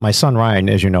My son, Ryan,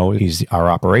 as you know, he's our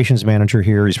operations manager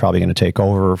here. He's probably going to take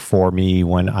over for me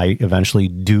when I eventually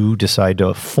do decide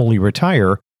to fully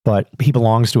retire. But he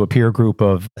belongs to a peer group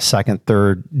of second,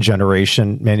 third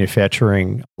generation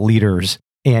manufacturing leaders.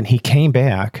 And he came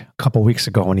back a couple of weeks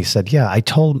ago and he said, yeah, I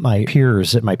told my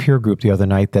peers at my peer group the other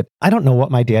night that I don't know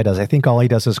what my dad does. I think all he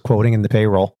does is quoting in the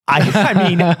payroll. I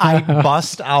mean, I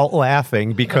bust out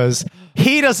laughing because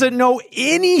he doesn't know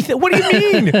anything. What do you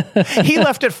mean? He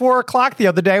left at 4:00 the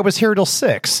other day. I was here till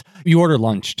 6. You order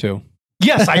lunch too.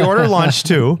 Yes, I order lunch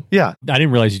too. Yeah. I didn't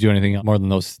realize you do anything more than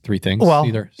those 3 things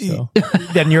either. So.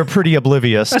 Then you're pretty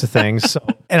oblivious to things. So,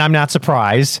 and I'm not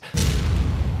surprised.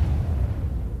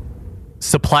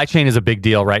 Supply chain is a big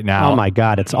deal right now. Oh my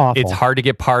God, it's awful. It's hard to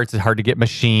get parts. It's hard to get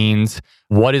machines.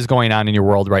 What is going on in your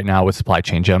world right now with supply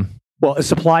chain, Jim? Well, a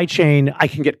supply chain, I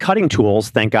can get cutting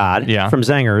tools, thank God, from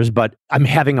Zangers, but I'm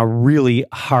having a really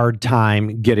hard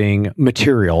time getting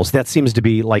materials. That seems to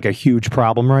be like a huge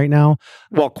problem right now.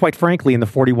 Well, quite frankly, in the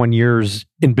 41 years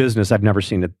in business, I've never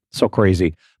seen it so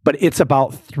crazy. But it's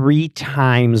about 3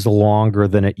 times longer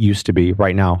than it used to be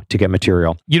right now to get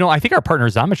material. You know, I think our partner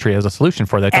Xometry has a solution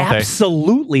for that, don't they?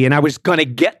 Absolutely. And I was going to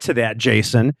get to that,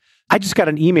 Jason. I just got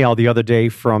an email the other day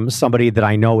from somebody that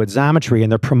I know at Xometry, and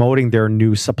they're promoting their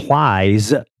new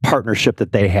supplies partnership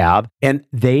that they have. And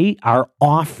they are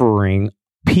offering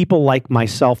people like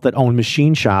myself that own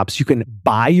machine shops, you can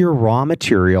buy your raw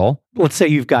material. Let's say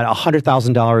you've got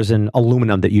 $100,000 in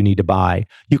aluminum that you need to buy.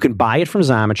 You can buy it from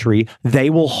Xometry. They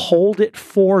will hold it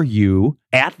for you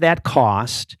at that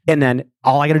cost. And then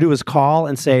all I got to do is call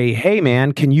and say, hey,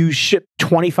 man, can you ship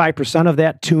 25% of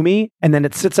that to me? And then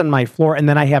it sits on my floor. And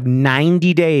then I have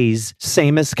 90 days,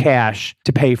 same as cash,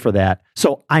 to pay for that.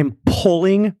 So I'm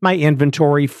pulling my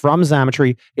inventory from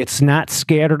Xometry. It's not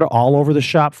scattered all over the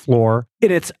shop floor.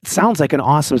 It sounds like an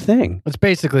awesome thing. It's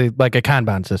basically like a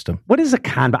Kanban system. What is a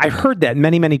Kanban? I've heard that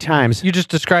many, many times. You just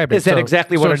described it. Is that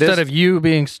exactly what it is? Instead of you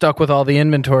being stuck with all the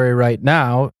inventory right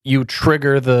now, you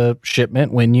trigger the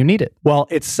shipment when you need it. Well,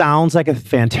 it sounds like a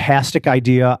fantastic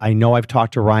idea. I know I've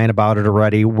talked to Ryan about it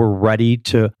already. We're ready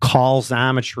to call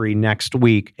Xometry next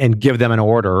week and give them an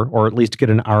order, or at least get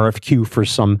an RFQ for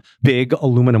some big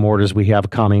aluminum orders we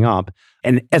have coming up.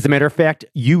 And as a matter of fact,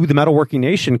 you, the Metalworking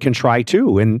Nation, can try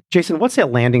too. And Jason, what's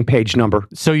that landing page number?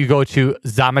 So you go to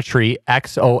Xometry,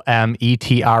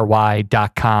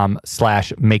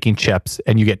 xometry.com/making chips,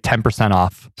 and you get 10%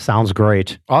 off. Sounds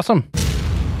great. Awesome.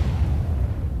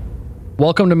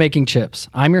 Welcome to Making Chips.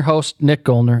 I'm your host, Nick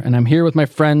Goldner, and I'm here with my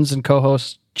friends and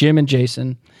co-hosts, Jim and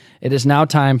Jason. It is now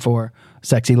time for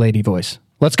Sexy Lady Voice.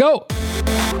 Let's go!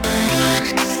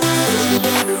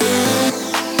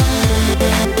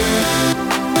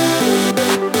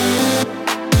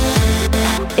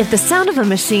 If the sound of a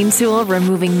machine tool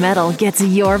removing metal gets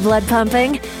your blood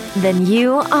pumping, then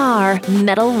you are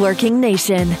Metalworking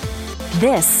Nation.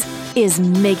 This is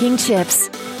Making Chips,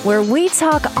 where we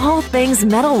talk all things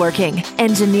metalworking,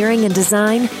 engineering and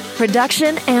design,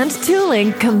 production and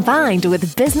tooling combined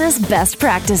with business best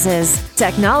practices,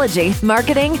 technology,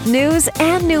 marketing, news,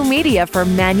 and new media for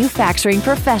manufacturing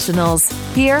professionals.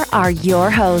 Here are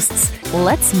your hosts.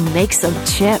 Let's make some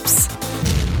chips.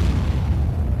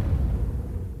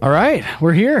 All right,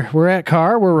 we're here. We're at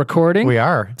CAR. We're recording. We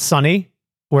are. Sunny.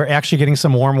 We're actually getting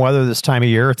some warm weather this time of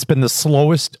year. It's been the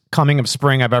slowest coming of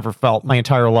spring I've ever felt my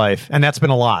entire life. And that's been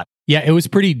a lot. Yeah, it was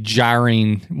pretty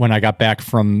jarring when I got back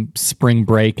from spring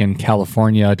break in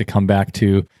California to come back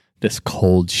to this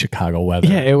cold Chicago weather.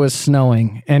 Yeah, it was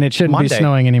snowing, and it shouldn't Monday. be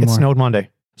snowing anymore. It snowed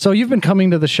Monday. So you've been coming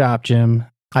to the shop, Jim.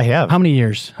 I have. How many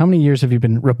years? How many years have you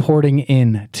been reporting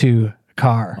in to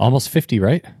CAR? Almost 50,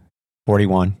 right?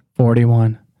 41.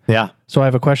 41. Yeah. So I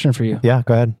have a question for you. Yeah,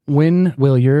 go ahead. When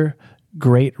will your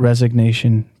great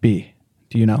resignation be?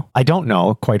 Do you know? I don't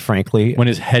know, quite frankly. When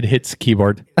his head hits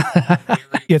keyboard.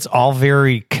 It's all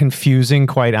very confusing,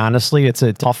 quite honestly. It's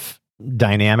a tough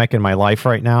dynamic in my life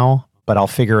right now, but I'll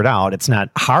figure it out. It's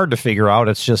not hard to figure out.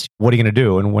 It's just, what are you going to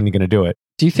do and when are you going to do it?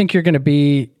 Do you think you're going to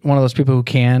be one of those people who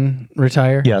can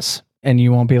retire? Yes. And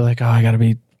you won't be like, oh, I got to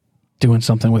be doing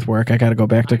something with work. I got to go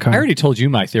back to CAR. I already told you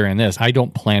my theory on this. I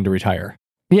don't plan to retire.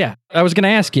 Yeah, I was going to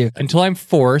ask you. Until I'm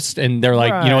forced, and they're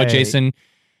like, you know what, Right. Jason,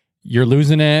 you're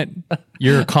losing it.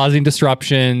 You're causing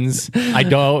disruptions. I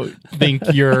don't think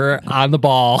you're on the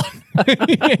ball.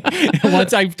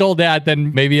 Once I've told that,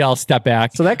 then maybe I'll step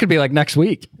back. So that could be like next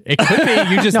week. It could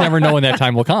be. You just never know when that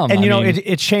time will come. And I you know, mean,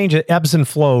 it changes, it ebbs and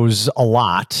flows a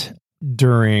lot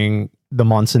during the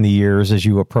months and the years as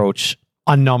you approach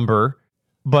a number.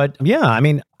 But yeah, I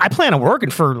mean, I plan on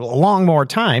working for a long more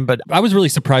time, but I was really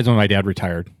surprised when my dad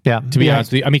retired. yeah, To be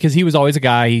honest with you, I mean, because he was always a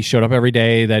guy. He showed up every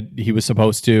day that he was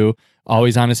supposed to.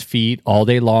 always on his feet all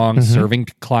day long, serving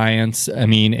clients. I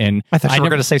mean, and I thought you were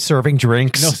going to say serving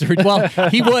drinks. no, sir. Well,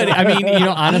 he would. I mean,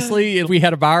 honestly, if we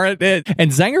had a bar at it,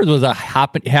 and Zenger's was a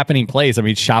happening place. I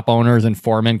mean, shop owners and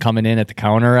foremen coming in at the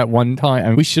counter at one time. I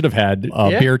mean, we should have had a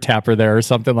beer tapper there or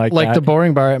something like that. Like the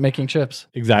boring bar at Making Chips.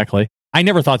 Exactly. I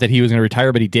never thought that he was going to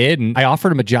retire, but he did. And I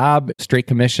offered him a job, straight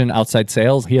commission, outside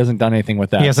sales. He hasn't done anything with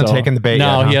that. He hasn't taken the bait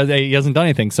No, yet, huh? he hasn't done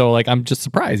anything. So I'm just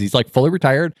surprised. He's fully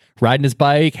retired, riding his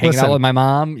bike, hanging out with my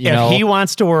mom. If he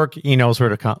wants to work, he knows where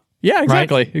to come. Yeah,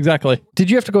 exactly. Exactly. Did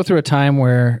you have to go through a time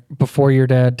where before your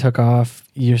dad took off,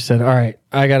 you said, all right,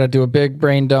 I got to do a big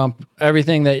brain dump,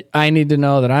 everything that I need to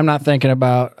know that I'm not thinking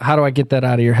about, how do I get that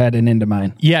out of your head and into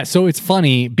mine? Yeah. So it's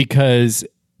funny because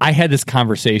I had this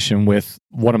conversation with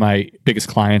one of my biggest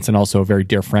clients and also a very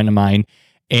dear friend of mine.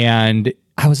 And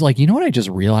I was like, you know what I just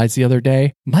realized the other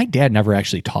day? My dad never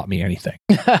actually taught me anything.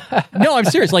 No, I'm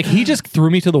serious. He just threw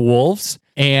me to the wolves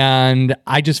and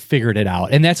I just figured it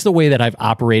out. And that's the way that I've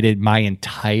operated my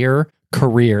entire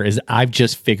career is I've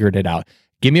just figured it out.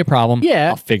 Give me a problem. Yeah.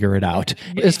 I'll figure it out.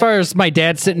 As far as my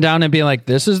dad sitting down and being like,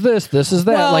 this is this is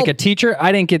that, Well- like a teacher,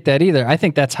 I didn't get that either. I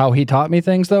think that's how he taught me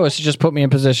things, though, is to just put me in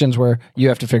positions where you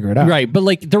have to figure it out. Right.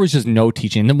 But there was just no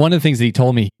teaching. And one of the things that he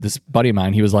told me, this buddy of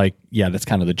mine, he was like, yeah, that's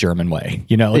kind of the German way,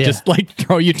 just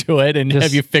throw you to it and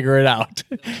have you figure it out.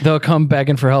 They'll come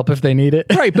begging for help if they need it.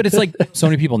 Right. But it's so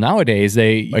many people nowadays,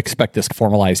 they expect this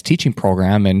formalized teaching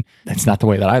program. And that's not the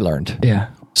way that I learned. Yeah.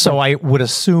 So I would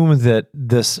assume that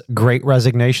this great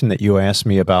resignation that you asked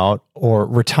me about, or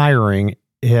retiring,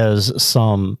 has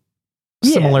some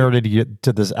similarity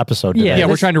to this episode today. Yeah,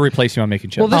 we're trying to replace you on Making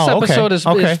Chips. Well, this Oh, okay. episode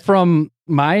is from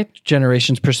my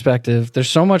generation's perspective. There's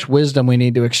so much wisdom we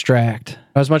need to extract.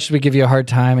 As much as we give you a hard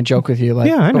time and joke with you,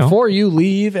 Yeah, I know. before you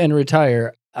leave and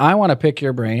retire, I want to pick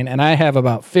your brain, and I have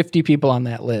about 50 people on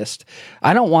that list.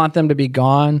 I don't want them to be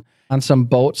gone on some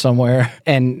boat somewhere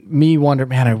and me wonder,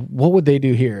 man, what would they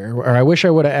do here? Or I wish I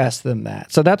would have asked them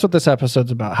that. So that's what this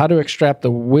episode's about, how to extract the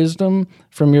wisdom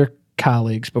from your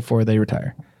colleagues before they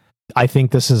retire. I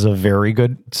think this is a very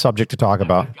good subject to talk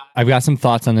about. I've got some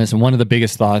thoughts on this. And one of the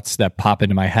biggest thoughts that pop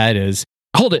into my head is,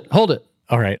 Hold it.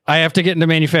 all right, I have to get into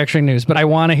manufacturing news, but I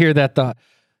want to hear that thought.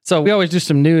 So we always do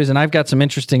some news, and I've got some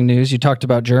interesting news. You talked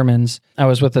about Germans. I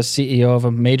was with a CEO of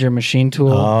a major machine tool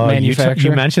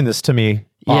manufacturer. You mentioned this to me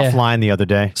offline the other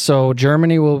day. So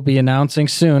Germany will be announcing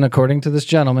soon, according to this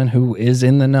gentleman who is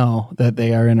in the know, that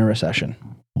they are in a recession.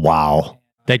 Wow.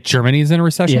 that Germany's in a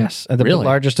recession? Yes, the Really?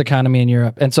 largest economy in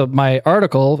Europe. And so my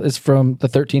article is from the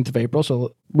 13th of April,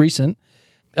 so recent.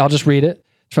 I'll just read it.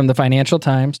 It's from the Financial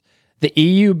Times. The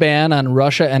EU ban on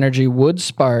Russia energy would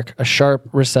spark a sharp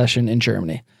recession in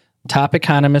Germany. Top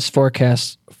economists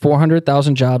forecast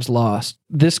 400,000 jobs lost.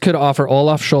 This could offer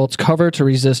Olaf Scholz cover to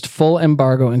resist full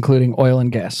embargo, including oil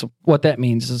and gas. So what that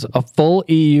means is a full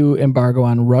EU embargo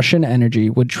on Russian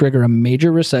energy would trigger a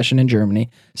major recession in Germany,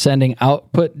 sending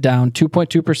output down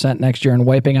 2.2% next year and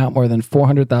wiping out more than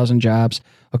 400,000 jobs,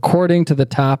 according to the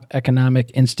top economic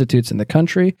institutes in the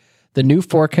country. The new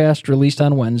forecast released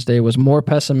on Wednesday was more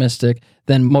pessimistic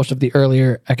than most of the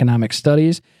earlier economic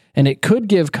studies, and it could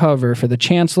give cover for the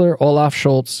Chancellor Olaf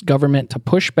Scholz government to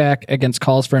push back against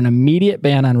calls for an immediate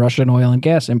ban on Russian oil and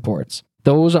gas imports.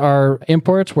 Those are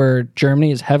imports where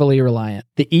Germany is heavily reliant.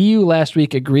 The EU last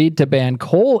week agreed to ban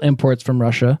coal imports from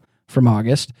Russia from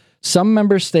August. Some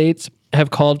member states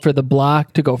have called for the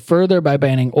bloc to go further by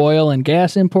banning oil and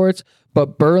gas imports,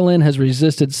 but Berlin has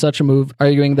resisted such a move,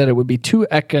 arguing that it would be too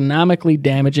economically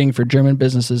damaging for German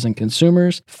businesses and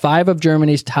consumers. 5 of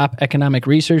Germany's top economic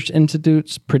research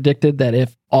institutes predicted that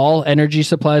if all energy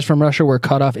supplies from Russia were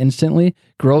cut off instantly,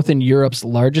 growth in Europe's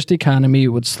largest economy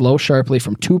would slow sharply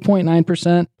from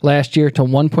 2.9% last year to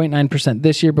 1.9%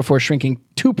 this year before shrinking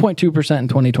 2.2% in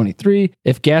 2023.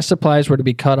 If gas supplies were to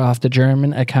be cut off, the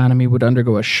German economy would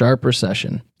undergo a sharp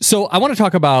recession. So I want to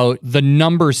talk about the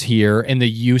numbers here and the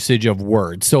usage of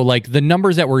words. So like the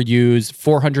numbers that were used,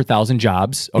 400,000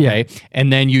 jobs, okay? Yeah.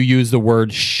 And then you use the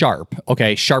word sharp,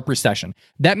 okay? Sharp recession.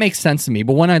 That makes sense to me.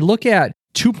 But when I look at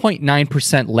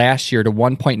 2.9% last year to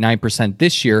 1.9%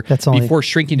 this year, That's only- before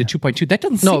shrinking to 2.2, that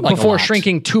doesn't seem like a before lot.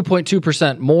 shrinking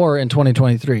 2.2% more in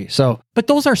 2023. So But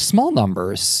those are small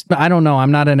numbers. I don't know.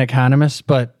 I'm not an economist,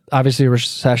 but obviously a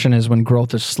recession is when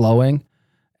growth is slowing.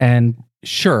 And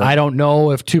Sure. I don't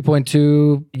know if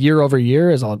 2.2 year over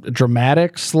year is a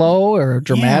dramatic slow or a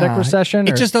dramatic Yeah. recession.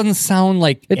 It or- just doesn't sound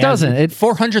like It doesn't.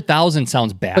 400,000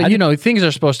 sounds bad. But you know, things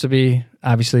are supposed to be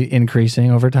obviously increasing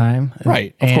over time.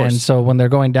 Right, of and course. so when they're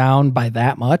going down by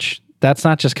that much, That's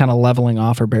not just kind of leveling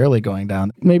off or barely going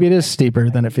down. Maybe it is steeper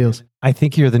than it feels. I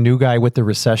think you're the new guy with the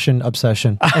recession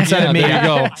obsession. Instead of me, there you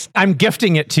go. I'm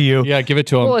gifting it to you. Yeah, give it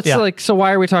to them. Well, it's like, so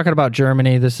why are we talking about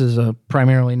Germany? This is a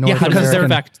primarily North how does American. it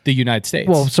affect the United States?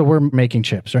 Well, so we're making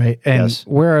chips, right? And Yes.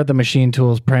 where are the machine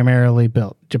tools primarily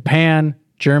built? Japan,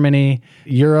 Germany,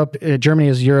 Europe. Germany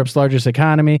is Europe's largest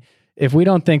economy. If we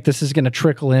don't think this is going to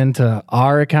trickle into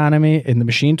our economy in the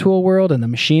machine tool world and the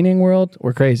machining world,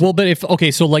 we're crazy. Well, but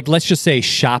so like, let's just say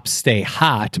shops stay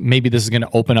hot. Maybe this is going to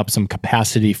open up some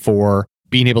capacity for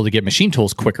being able to get machine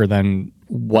tools quicker than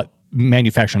what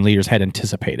manufacturing leaders had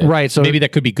anticipated. Right, so- maybe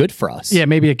that could be good for us. yeah,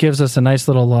 maybe it gives us a nice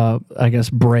little,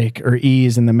 break or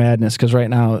ease in the madness. Because right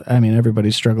now, I mean,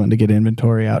 everybody's struggling to get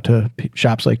inventory out to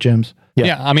shops like Jim's.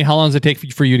 Yeah. I mean, how long does it take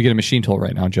for you to get a machine tool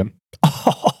right now, Jim?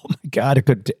 Oh my God, it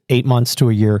could 8 months to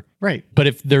a year Right. But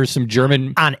if there's some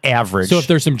German, on average. so if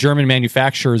there's some German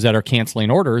manufacturers that are canceling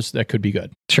orders, that could be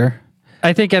good. Sure.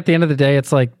 I think at the end of the day,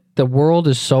 it's like the world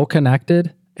is so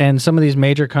connected. And some of these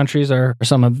major countries are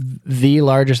some of the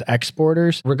largest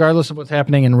exporters, regardless of what's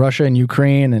happening in Russia and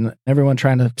Ukraine, and everyone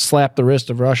trying to slap the wrist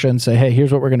of Russia and say, hey,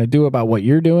 here's what we're going to do about what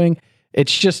you're doing.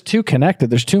 It's just too connected.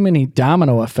 There's too many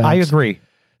domino effects. I agree.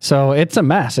 So it's a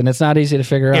mess, and it's not easy to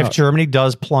figure If out. Germany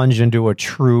does plunge into a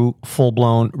true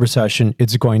full-blown recession,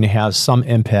 it's going to have some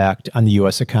impact on the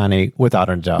U.S. economy without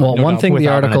a doubt. Well, one thing the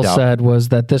Without a article doubt. said was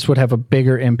that this would have a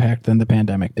bigger impact than the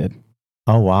pandemic did.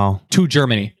 Oh, wow. To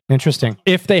Germany. Interesting.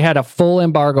 If they had a full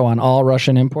embargo on all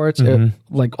Russian imports,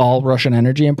 like all Russian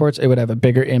energy imports, it would have a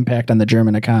bigger impact on the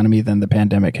German economy than the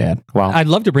pandemic had. Wow. I'd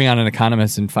love to bring on an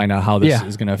economist and find out how this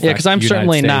is going to affect Yeah, because I'm the United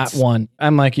certainly not States. one.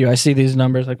 I'm like you. I see these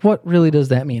numbers. Like, what really does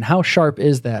that mean? How sharp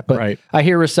is that? But Right. I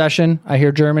hear recession. I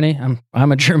hear Germany.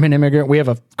 I'm a German immigrant. We have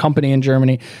a company in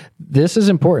Germany. This is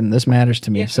important. This matters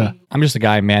to me. So I'm just a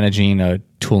guy managing a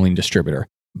tooling distributor.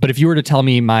 But if you were to tell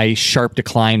me my sharp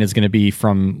decline is going to be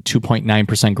from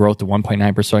 2.9% growth to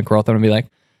 1.9% growth, I'm going to be like,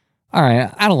 all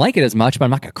right, I don't like it as much, but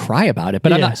I'm not going to cry about it.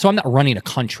 But Yeah. I'm not running a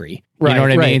country. Right, You know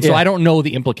what I right, mean? So yeah. I don't know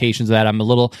the implications of that. I'm a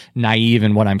little naive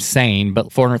in what I'm saying,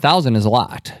 but 400,000 is a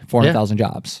lot. 400,000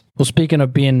 jobs. well, speaking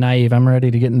of being naive, I'm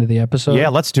ready to get into the episode. Yeah,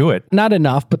 let's do it. Not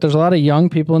enough, but there's a lot of young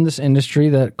people in this industry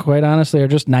that quite honestly are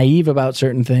just naive about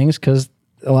certain things because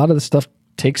a lot of the stuff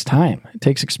takes time. It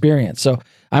takes experience. So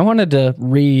I wanted to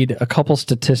read a couple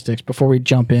statistics before we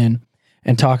jump in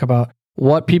and talk about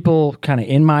what people kind of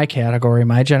in my category,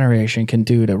 my generation can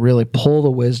do to really pull the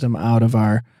wisdom out of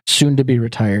our soon to be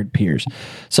retired peers.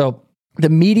 So the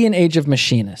median age of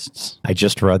machinists. I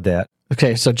just read that.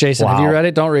 Okay. So Jason, have you Wow. read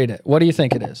it? Don't read it. What do you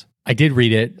think it is? I did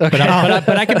read it, but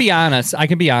I can be honest. I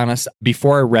can be honest.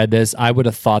 Before I read this, I would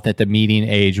have thought that the median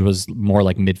age was more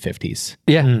like mid 50s.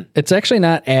 Yeah. It's actually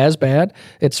not as bad.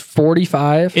 It's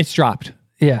 45. It's dropped.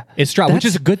 Yeah. It's dropped, which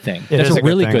is a good thing. That's is a a good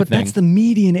really thing. good But thing. that's the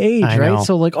median age, I right? know.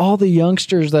 So like all the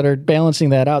youngsters that are balancing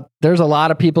that out, there's a lot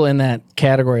of people in that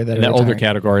category that are That older retiring.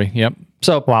 category. Yep.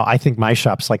 So Wow, I think my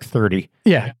shop's like 30.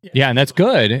 yeah, Yeah, and that's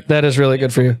good. that is really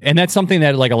good for you. And that's something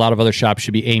that like a lot of other shops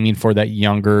should be aiming for, that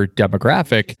younger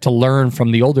demographic to learn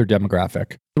from the older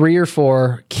demographic. 3 or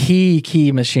 4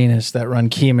 key machinists that run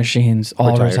key machines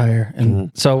all Retired. retire.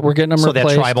 And so we're getting them So replaced.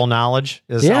 that tribal knowledge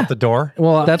is Yeah. out the door.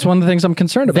 Well, that's one of the things I'm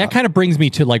concerned about. That kind of brings me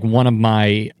to like one of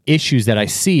my issues that I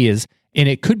see is, and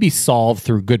it could be solved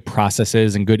through good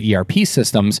processes and good ERP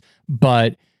systems,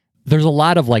 but there's a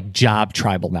lot of like job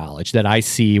tribal knowledge that I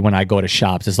see when I go to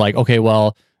shops. It's like, okay,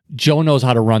 well, Joe knows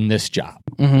how to run this job.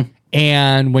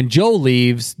 And when Joe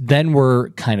leaves, then we're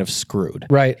kind of screwed.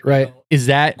 Right. Is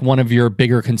that one of your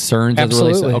bigger concerns? as it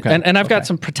relates to- Absolutely. okay. And I've got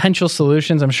some potential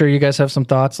solutions. I'm sure you guys have some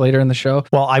thoughts later in the show.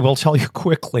 Well, I will tell you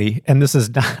quickly, and this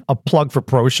is not a plug for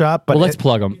ProShop, but Well, let's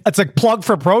plug them. it's a plug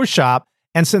for ProShop.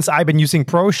 And since I've been using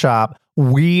ProShop,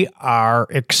 we are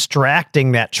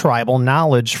extracting that tribal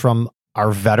knowledge from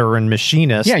our veteran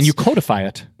machinists. Yeah, and you codify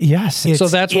it. yes. So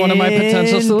it's that's one of my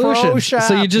potential in solutions. ProShop.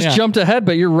 So you just Yeah. jumped ahead,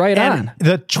 but you're right And on.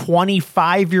 the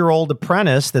 25-year-old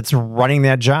apprentice that's running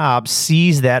that job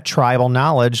sees that tribal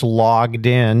knowledge logged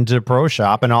into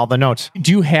ProShop and all the notes.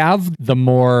 Do you have the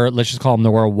more, let's just call them the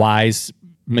more wise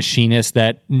machinists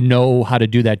that know how to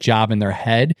do that job in their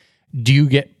head? Do you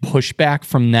get pushback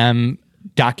from them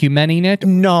documenting it?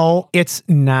 No, it's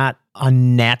not a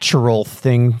natural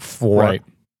thing for Right.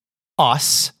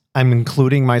 us, I'm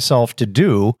including myself, to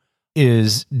do,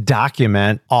 is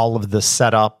document all of the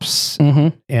setups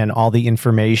and all the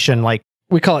information, like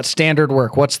We call it standard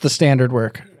work. What's the standard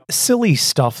work? silly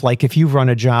stuff. Like if you've run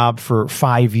a job for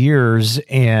 5 years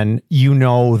and you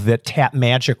know that Tap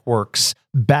Magic works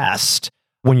best,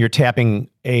 when you're tapping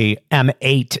a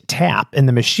M8 tap in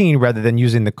the machine rather than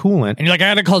using the coolant. And you're like, I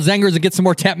gotta call Zengers and get some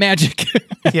more tap magic.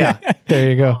 Yeah. There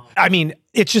you go. I mean,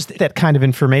 it's just that kind of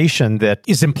information that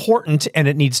is important and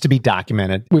it needs to be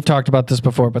documented. We've talked about this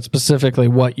before, but specifically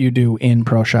what you do in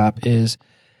ProShop is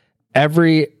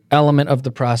every element of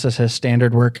the process has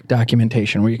standard work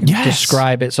documentation where you can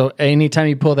describe it. So anytime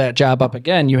you pull that job up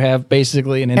again, you have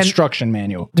basically an instruction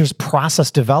manual. There's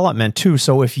process development too.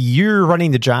 So if you're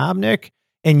running the job, Nick,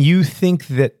 and you think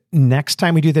that next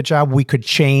time we do the job, we could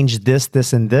change this,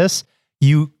 this, and this,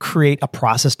 you create a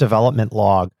process development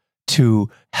log to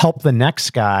help the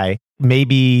next guy.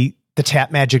 Maybe the tap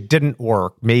magic didn't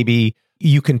work. Maybe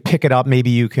you can pick it up.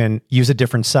 Maybe you can use a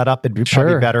different setup. It'd be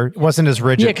probably better. It wasn't as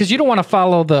rigid. Yeah, because you don't want to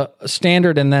follow the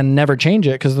standard and then never change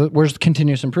it because where's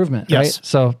continuous improvement, right?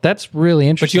 So that's really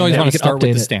interesting. But you always want to can start with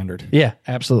update the it. standard. Yeah,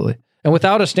 absolutely. And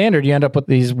without a standard, you end up with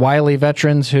these wily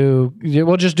veterans who,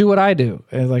 well, just do what I do.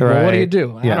 And like, well, what do you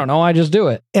do? I don't know. I just do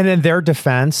it. And in their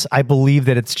defense, I believe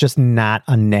that it's just not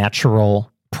a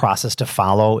natural process to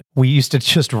follow. We used to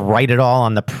just write it all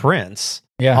on the prints.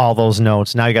 Yeah. All those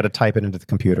notes. Now you got to type it into the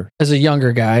computer. As a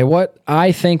younger guy, what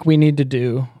I think we need to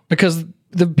do, because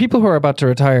the people who are about to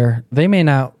retire, they may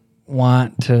not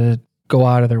want to go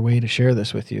out of their way to share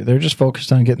this with you. They're just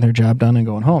focused on getting their job done and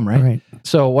going home, right?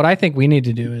 So what I think we need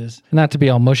to do is not to be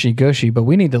all mushy-gushy, but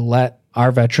we need to let our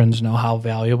veterans know how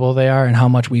valuable they are and how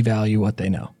much we value what they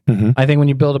know. I think when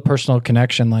you build a personal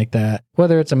connection like that,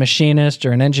 whether it's a machinist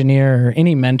or an engineer or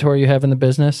any mentor you have in the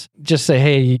business, just say,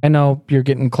 hey, I know you're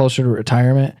getting closer to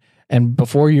retirement. And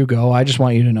before you go, I just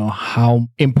want you to know how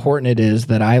important it is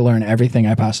that I learn everything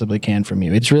I possibly can from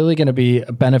you. It's really going to be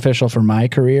beneficial for my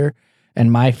career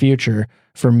and my future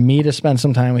for me to spend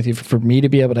some time with you, for me to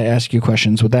be able to ask you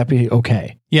questions. Would that be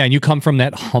okay? Yeah, and you come from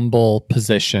that humble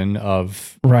position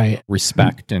of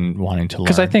respect and wanting to learn.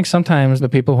 Because I think sometimes the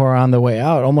people who are on the way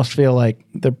out almost feel like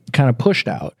they're kind of pushed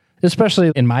out.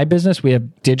 Especially in my business, we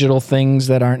have digital things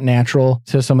that aren't natural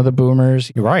to some of the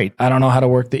boomers. You're right. I don't know how to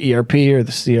work the ERP or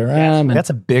the CRM.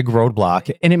 That's a big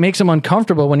roadblock. And it makes them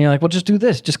uncomfortable when you're like, well, just do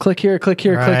this. Just click here, click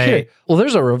here, click here. Well,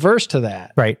 there's a reverse to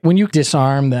that. Right. When you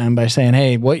disarm them by saying,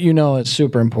 hey, what you know is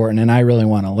super important and I really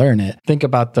want to learn it, think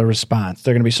about the response.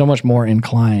 They're going to be so much more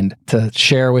inclined to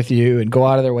share with you and go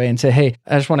out of their way and say, hey,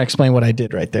 I just want to explain what I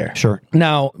did right there. Sure.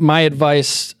 Now, my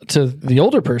advice to the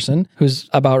older person who's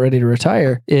about ready to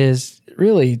retire is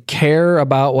really care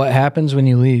about what happens when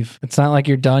you leave. It's not like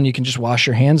you're done. You can just wash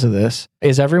your hands of this.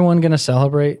 Is everyone going to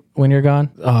celebrate when you're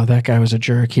gone? Oh, that guy was a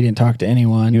jerk. He didn't talk to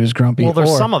anyone. He was grumpy. Well,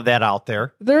 there's some of that out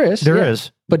there. There is. There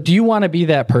is. But do you want to be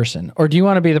that person? Or do you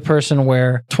want to be the person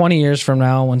where 20 years from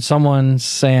now, when someone's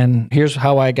saying, here's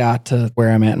how I got to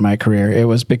where I'm at in my career, it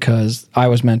was because I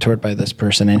was mentored by this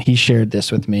person and he shared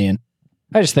this with me. And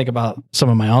I just think about some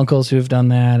of my uncles who've done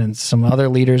that and some other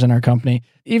leaders in our company.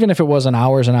 Even if it wasn't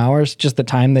hours and hours, just the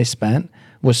time they spent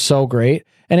was so great.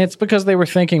 And it's because they were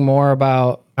thinking more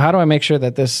about how do I make sure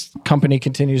that this company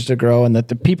continues to grow and that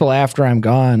the people after I'm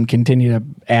gone continue to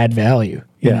add value.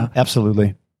 You know?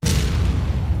 Absolutely.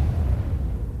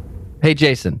 Hey,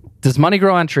 Jason, does money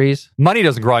grow on trees? Money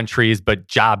doesn't grow on trees, but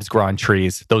jobs grow on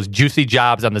trees. Those juicy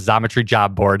jobs on the Xometry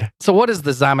job board. So what is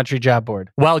the Xometry job board?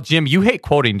 Well, Jim, you hate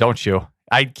quoting, don't you?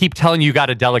 I keep telling you got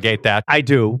to delegate that. I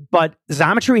do, but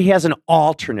Xometry has an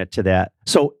alternate to that.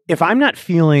 So if I'm not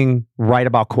feeling right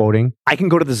about quoting, I can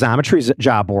go to the Xometry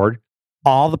job board.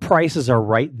 All the prices are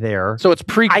right there. So it's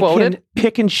pre-quoted? I can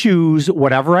pick and choose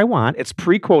whatever I want. It's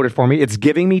pre-quoted for me. It's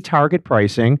giving me target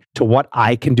pricing to what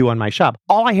I can do on my shop.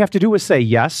 All I have to do is say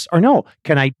yes or no.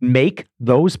 Can I make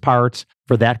those parts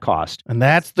for that cost? And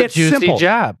that's the juicy simple.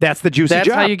 job. That's the juicy job.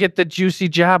 That's how you get the juicy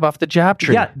job off the job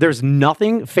tree. Yeah, there's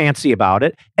nothing fancy about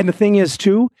it. And the thing is,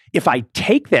 too, if I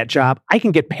take that job, I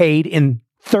can get paid in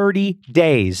 30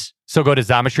 days. So go to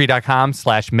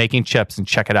Xometry.com/makingchips and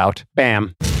check it out.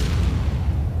 Bam.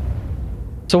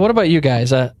 So what about you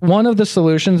guys? One of the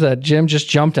solutions that Jim just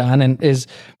jumped on and is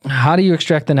how do you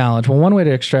extract the knowledge? Well, one way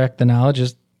to extract the knowledge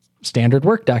is standard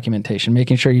work documentation,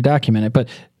 making sure you document it. But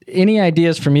any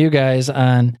ideas from you guys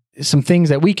on some things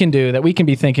that we can do that we can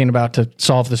be thinking about to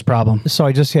solve this problem? So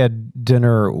I just had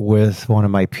dinner with one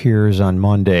of my peers on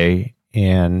Monday,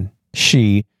 and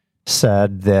she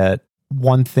said that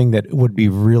one thing that would be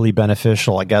really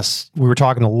beneficial, I guess we were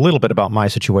talking a little bit about my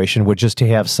situation, would just to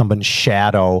have someone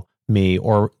shadow me,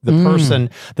 or the person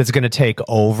that's going to take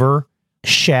over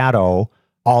shadow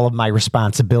all of my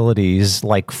responsibilities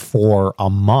like for a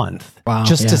month. Wow,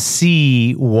 just to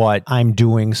see what I'm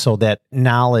doing so that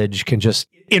knowledge can just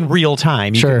in real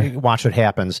time, you can watch what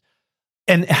happens.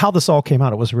 And how this all came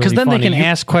out, it was really funny. Because then they can You-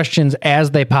 ask questions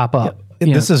as they pop up.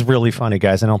 This is really funny,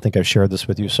 guys. I don't think I've shared this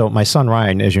with you. So my son,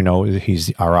 Ryan, as you know,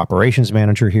 he's our operations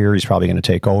manager here. He's probably going to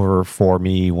take over for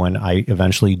me when I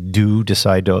eventually do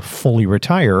decide to fully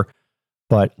retire.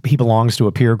 But he belongs to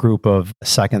a peer group of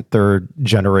second, third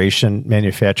generation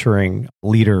manufacturing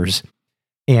leaders.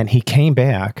 And he came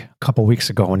back a couple weeks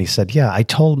ago and he said, yeah, I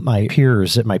told my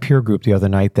peers at my peer group the other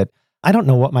night that I don't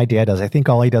know what my dad does. I think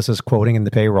all he does is quoting in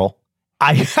the payroll.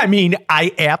 I mean,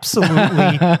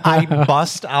 I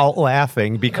bust out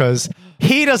laughing because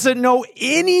he doesn't know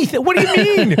anything. What do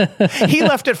you mean? He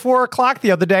left at 4:00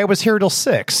 the other day. I was here till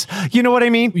 6. You know what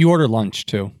I mean? You order lunch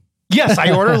too. Yes,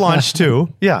 I order lunch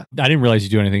too. Yeah. I didn't realize you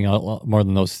do anything more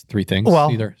than those 3 things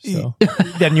either. So.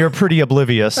 Then you're pretty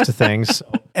oblivious to things.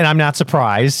 And I'm not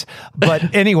surprised.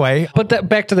 But anyway. But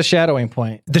back to the shadowing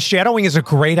point. The shadowing is a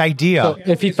great idea. So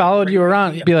if he followed you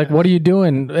around, you'd be like, what are you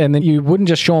doing? And then you wouldn't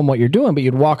just show him what you're doing, but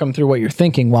you'd walk him through what you're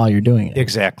thinking while you're doing it.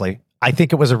 Exactly. I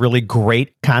think it was a really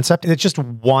great concept. And it's just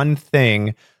one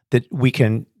thing that we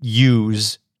can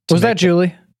use. Was that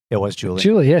Julie? It was Julie.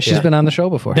 Julie, yeah. She's been on the show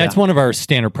before. That's one of our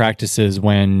standard practices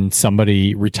when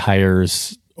somebody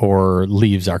retires or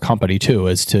leaves our company too,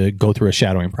 is to go through a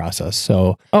shadowing process.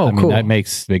 So cool. That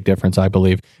makes a big difference, I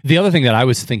believe. The other thing that I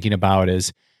was thinking about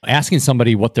is asking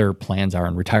somebody what their plans are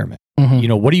in retirement.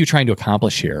 Mm-hmm. What are you trying to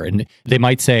accomplish here? And they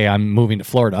might say, I'm moving to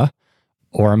Florida,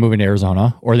 or I'm moving to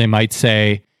Arizona, or they might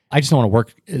say, I just don't want to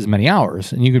work as many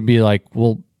hours. And you could be like,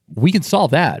 well, we can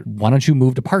solve that. Why don't you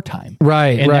move to part-time?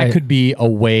 Right. And that could be a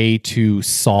way to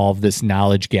solve this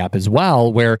knowledge gap as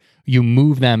well, where you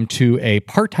move them to a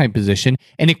part-time position.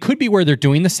 And it could be where they're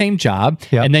doing the same job.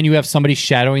 Yep. And then you have somebody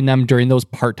shadowing them during those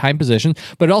part-time positions.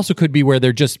 But it also could be where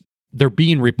they're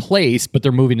being replaced, but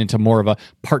they're moving into more of a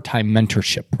part-time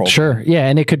mentorship program. Sure. Yeah.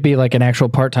 And it could be like an actual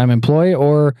part-time employee,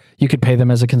 or you could pay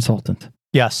them as a consultant.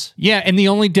 Yes. Yeah. And the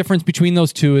only difference between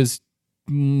those two is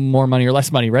more money or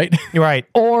less money, right? Right.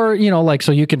 Or,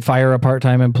 so you could fire a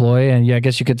part-time employee and I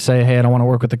guess you could say, hey, I don't want to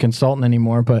work with the consultant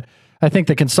anymore. But I think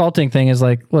the consulting thing is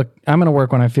like, look, I'm going to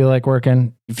work when I feel like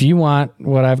working. If you want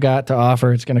what I've got to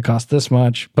offer, it's going to cost this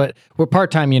much. But we're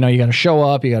part-time, you got to show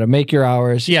up, you got to make your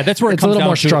hours. Yeah, that's where it's a little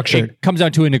more structured. It comes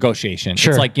down to a negotiation.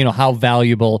 Sure. It's like, how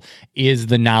valuable is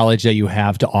the knowledge that you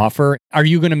have to offer? Are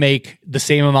you going to make the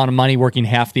same amount of money working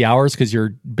half the hours because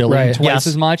you're billing twice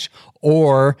as much?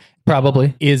 Or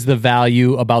probably is the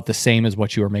value about the same as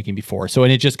what you were making before? So,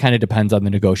 and it just kind of depends on the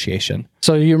negotiation.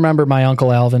 So you remember my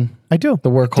Uncle Alvin? I do.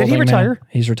 The work holding Did he retire? Man?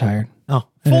 He's retired. Oh,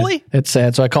 fully? It's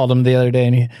sad. So I called him the other day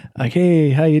and he like, hey,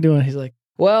 how you doing? He's like,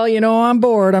 well, I'm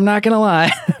bored. I'm not going to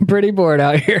lie. I'm pretty bored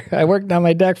out here. I worked on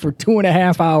my deck for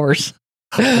 2.5 hours.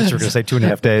 I thought you were going to say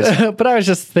 2.5 days. But I was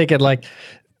just thinking like,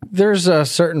 there's a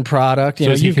certain product,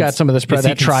 you've got some of this,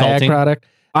 that Triad product.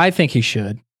 I think he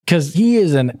should. Because he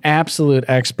is an absolute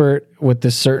expert with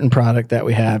this certain product that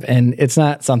we have. And it's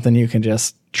not something you can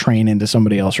just train into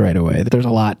somebody else right away. There's a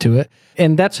lot to it.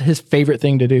 And that's his favorite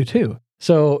thing to do too.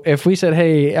 So if we said,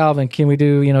 hey, Alvin, can we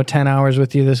do, 10 hours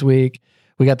with you this week?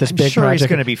 We got this big project. He's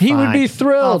going to be fine. He would be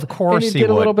thrilled. Of course and he would. Get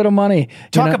a little bit of money.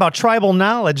 Talk about tribal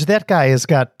knowledge. That guy has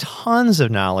got tons of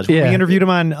knowledge. We interviewed him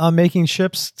on Making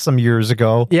Chips some years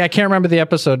ago. Yeah, I can't remember the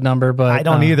episode number, but I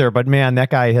don't either. But man, that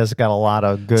guy has got a lot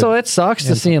of good. So it sucks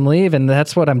to see him leave, and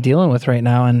that's what I'm dealing with right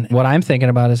now. And what I'm thinking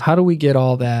about is how do we get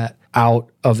all that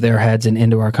out of their heads and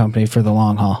into our company for the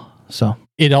long haul? So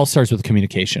it all starts with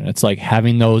communication. It's like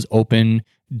having those open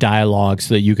dialogues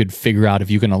so that you could figure out if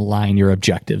you can align your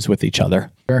objectives with each other.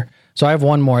 Sure. So I have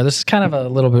one more. This is kind of a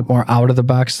little bit more out of the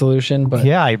box solution, but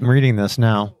yeah, I'm reading this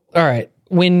now. All right.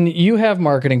 When you have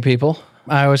marketing people,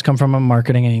 I always come from a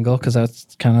marketing angle because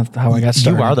that's kind of how I got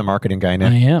started. You are the marketing guy now.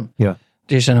 I am. Yeah.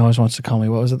 Jason always wants to call me,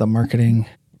 what was it? The marketing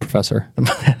professor.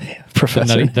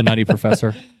 Professor. The nutty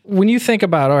professor. When you think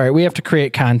about, all right, we have to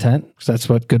create content because that's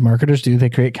what good marketers do. They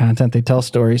create content, they tell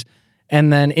stories.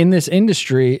 And then in this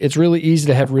industry, it's really easy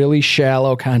to have really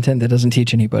shallow content that doesn't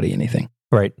teach anybody anything.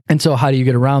 Right. And so how do you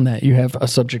get around that? You have a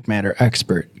subject matter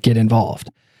expert get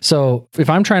involved. So if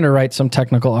I'm trying to write some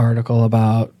technical article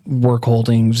about work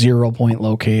holding, 0-point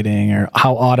locating, or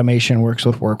how automation works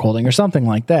with work holding or something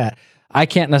like that, I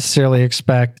can't necessarily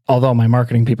expect, although my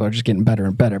marketing people are just getting better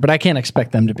and better, but I can't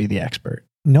expect them to be the expert.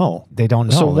 No, they don't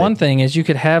know. So one thing is you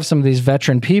could have some of these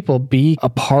veteran people be a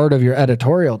part of your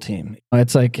editorial team.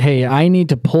 It's like, hey, I need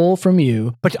to pull from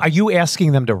you. But are you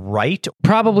asking them to write?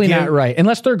 Probably not right.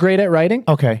 Unless they're great at writing.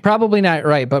 Okay. Probably not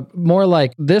right, but more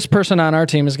like this person on our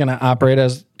team is going to operate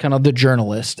as kind of the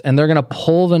journalist, and they're going to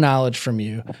pull the knowledge from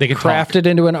you, they can craft it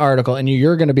into an article, and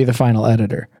you're going to be the final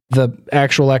editor. The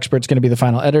actual expert's going to be the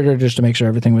final editor just to make sure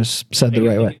everything was said the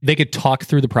right way. They could talk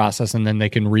through the process, and then they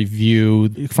can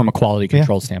review from a quality control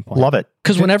control standpoint. Love it.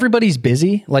 Because when everybody's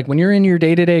busy, like when you're in your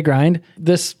day-to-day grind,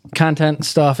 this content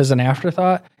stuff is an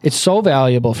afterthought. It's so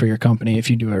valuable for your company if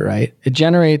you do it right. It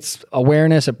generates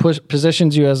awareness. It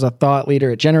positions you as a thought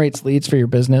leader. It generates leads for your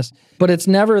business. But it's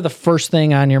never the first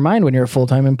thing on your mind when you're a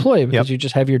full-time employee because you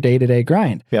just have your day-to-day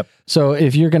grind. Yep. So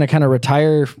if you're going to kind of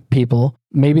retire people,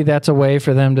 maybe that's a way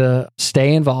for them to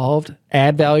stay involved,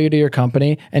 add value to your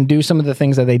company, and do some of the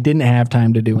things that they didn't have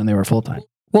time to do when they were full-time.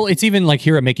 Well, it's even like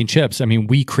here at Making Chips. I mean,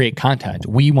 we create content.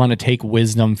 We want to take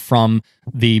wisdom from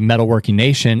the metalworking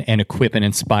nation and equip and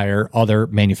inspire other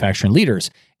manufacturing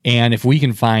leaders. And if we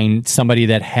can find somebody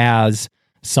that has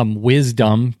some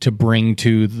wisdom to bring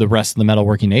to the rest of the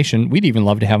metalworking nation, we'd even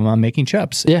love to have them on Making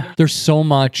Chips. Yeah. There's so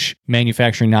much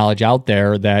manufacturing knowledge out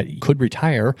there that could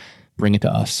retire. Bring it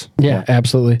to us. Yeah,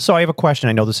 absolutely. So I have a question.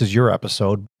 I know this is your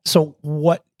episode. So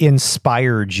what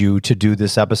inspired you to do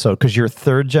this episode? Because you're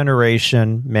third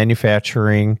generation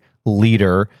manufacturing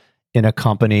leader in a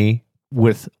company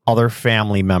with other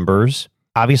family members.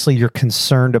 Obviously, you're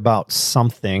concerned about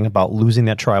something, about losing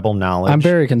that tribal knowledge. I'm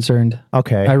very concerned.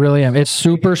 Okay. I really am. It's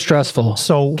super stressful.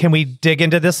 So can we dig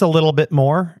into this a little bit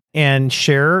more and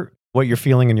share what you're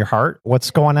feeling in your heart?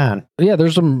 What's going on? Yeah,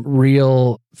 there's some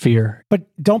real fear. But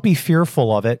don't be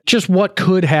fearful of it. Just what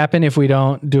could happen if we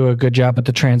don't do a good job at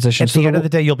the transition. At the end of the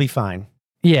day, you'll be fine.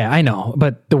 Yeah, I know.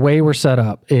 But the way we're set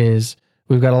up is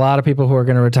we've got a lot of people who are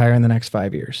going to retire in the next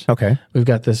 5 years. Okay. We've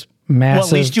got this massive... Well,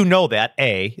 at least you know that,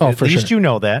 A. Oh, at for least sure. you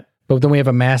know that. But then we have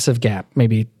a massive gap,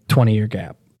 maybe 20-year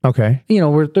gap. Okay. You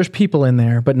know, there's people in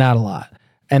there, but not a lot.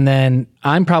 And then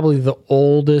I'm probably the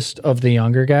oldest of the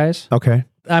younger guys. Okay.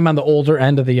 I'm on the older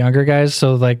end of the younger guys,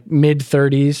 so like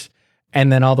mid-30s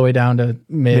and then all the way down to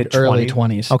early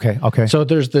 20s. Okay. Okay. So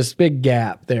there's this big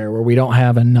gap there where we don't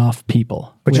have enough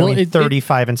people. Between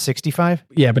 35 and 65?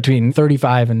 Yeah, between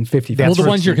 35 and 55. Well, the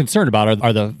ones you're concerned about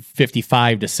are the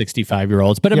 55 to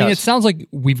 65-year-olds. But I mean, it sounds like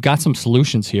we've got some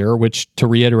solutions here, which, to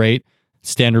reiterate,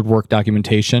 standard work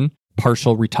documentation,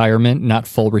 partial retirement, not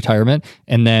full retirement,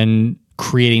 and then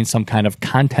creating some kind of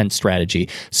content strategy.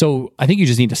 So I think you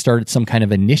just need to start some kind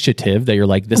of initiative that you're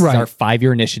like, this is our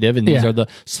 5-year initiative, and these are the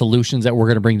solutions that we're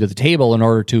going to bring to the table in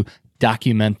order to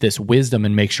document this wisdom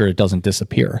and make sure it doesn't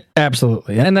disappear.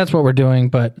 Absolutely. And that's what we're doing.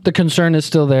 But the concern is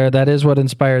still there. That is what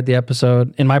inspired the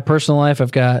episode. In my personal life,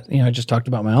 I've got, I just talked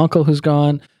about my uncle who's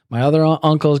gone. My other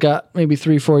uncle's got maybe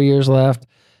 3-4 years left.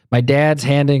 My dad's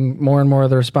handing more and more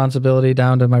of the responsibility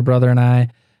down to my brother and I,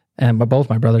 and both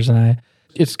my brothers and I.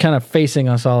 It's kind of facing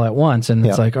us all at once. And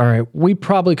it's like, all right, we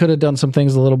probably could have done some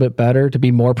things a little bit better to be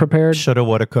more prepared. Shoulda,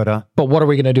 woulda, coulda. But what are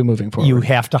we going to do moving forward? You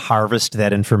have to harvest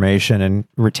that information and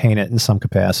retain it in some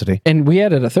capacity. And we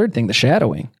added a third thing, the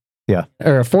shadowing. Yeah.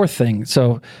 Or a fourth thing.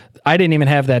 So I didn't even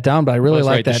have that down, but I really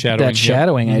like that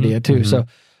shadowing idea too. Mm-hmm. So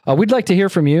we'd like to hear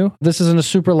from you. This isn't a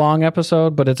super long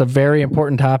episode, but it's a very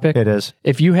important topic. It is.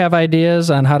 If you have ideas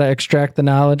on how to extract the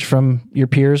knowledge from your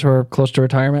peers who are close to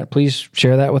retirement, please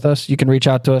share that with us. You can reach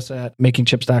out to us at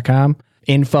makingchips.com,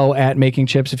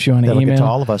 info@makingchips if you want to email. Get to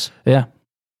all of us. Yeah.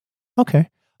 Okay.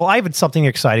 Well, I have something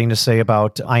exciting to say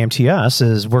about IMTS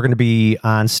is we're going to be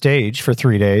on stage for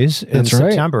 3 days in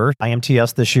September.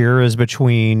 IMTS this year is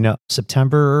between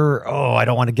September, I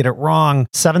don't want to get it wrong,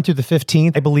 7th through the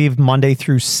 15th, I believe, Monday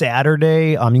through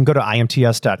Saturday. You can go to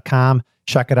imts.com.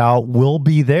 Check it out. We'll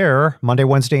be there Monday,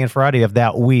 Wednesday, and Friday of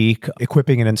that week,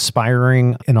 equipping and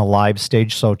inspiring in a live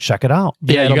stage. So check it out.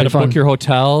 Yeah, you got to book your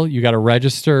hotel. You got to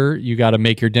register. You got to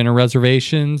make your dinner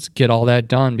reservations. Get all that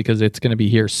done because it's going to be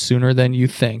here sooner than you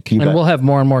think. And we'll have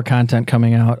more and more content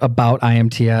coming out about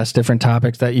IMTS, different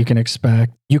topics that you can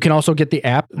expect. You can also get the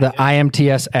app, the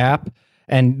IMTS app.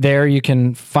 And there you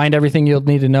can find everything you'll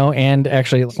need to know and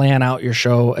actually plan out your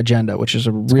show agenda, which is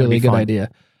a really good idea.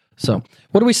 So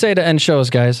what do we say to end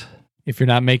shows, guys? If you're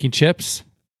not making chips,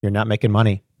 you're not making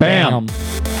money. Bam.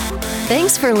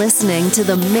 Thanks for listening to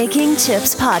the Making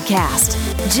Chips podcast.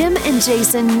 Jim and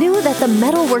Jason knew that the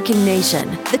metalworking nation,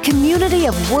 the community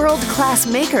of world-class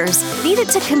makers, needed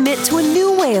to commit to a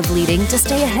new way of leading to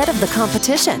stay ahead of the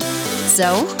competition.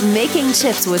 So, Making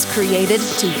Chips was created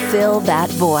to fill that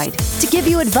void, to give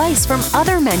you advice from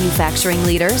other manufacturing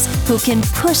leaders who can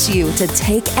push you to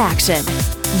take action.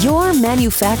 Your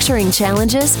manufacturing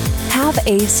challenges have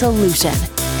a solution,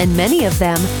 and many of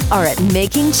them are at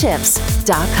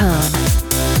makingchips.com.